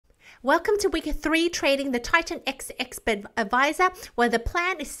Welcome to week 3 trading the Titan X Expert Advisor, where the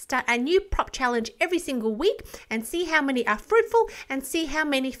plan is to start a new prop challenge every single week and see how many are fruitful and see how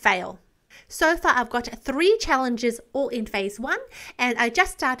many fail. So far, I've got 3 challenges all in phase 1, and I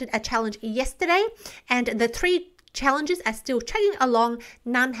just started a challenge yesterday, and the 3 challenges are still chugging along.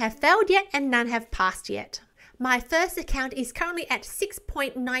 None have failed yet and none have passed yet. My first account is currently at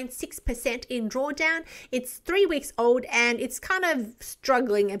 6.96% in drawdown. It's 3 weeks old and it's kind of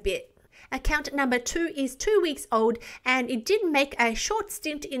struggling a bit. Account number 2 is 2 weeks old and it did make a short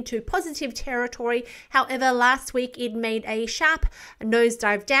stint into positive territory. However, last week it made a sharp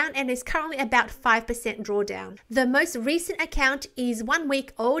nosedive down and is currently about 5% drawdown. The most recent account is 1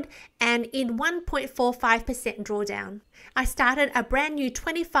 week old and in 1.45% drawdown. I started a brand new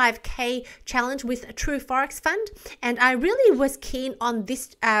 25k challenge with a True Forex Fund, and I really was keen on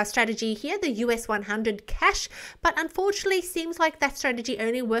this strategy here, the US 100 cash, but unfortunately seems like that strategy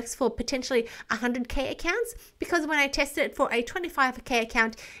only works for potentially 100k accounts, because when I tested it for a 25k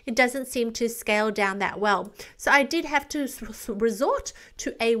account, it doesn't seem to scale down that well. So I did have to resort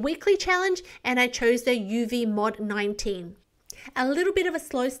to a weekly challenge, and I chose the UV Mod 19. A little bit of a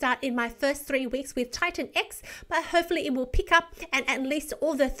slow start in my first 3 weeks with Titan X, but hopefully it will pick up, and at least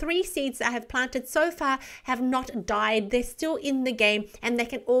all the 3 seeds I have planted so far have not died. They're still in the game and they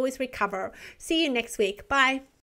can always recover. See you next week. Bye.